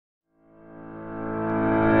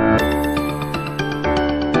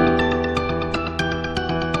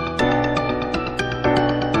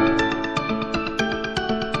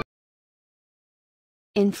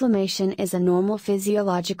inflammation is a normal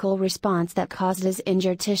physiological response that causes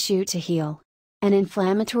injured tissue to heal. An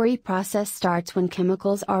inflammatory process starts when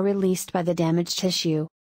chemicals are released by the damaged tissue.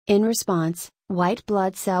 In response, white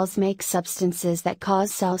blood cells make substances that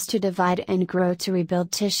cause cells to divide and grow to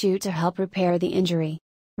rebuild tissue to help repair the injury.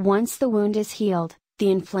 Once the wound is healed,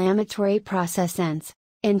 the inflammatory process ends.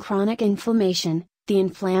 In chronic inflammation, the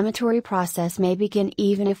inflammatory process may begin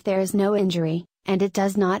even if there is no injury, and it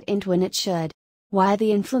does not end when it should. Why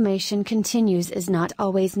the inflammation continues is not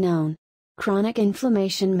always known. Chronic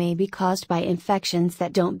inflammation may be caused by infections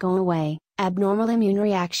that don't go away, abnormal immune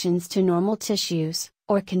reactions to normal tissues,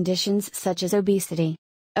 or conditions such as obesity.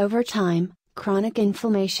 Over time, chronic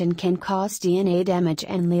inflammation can cause DNA damage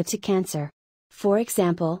and lead to cancer. For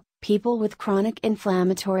example, people with chronic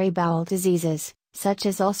inflammatory bowel diseases, such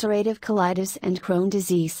as ulcerative colitis and Crohn's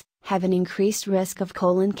disease, have an increased risk of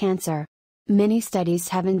colon cancer. Many studies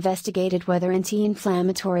have investigated whether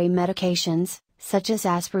anti-inflammatory medications, such as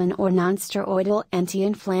aspirin or non-steroidal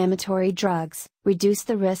anti-inflammatory drugs, reduce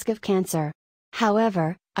the risk of cancer.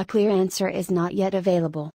 However, a clear answer is not yet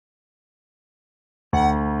available.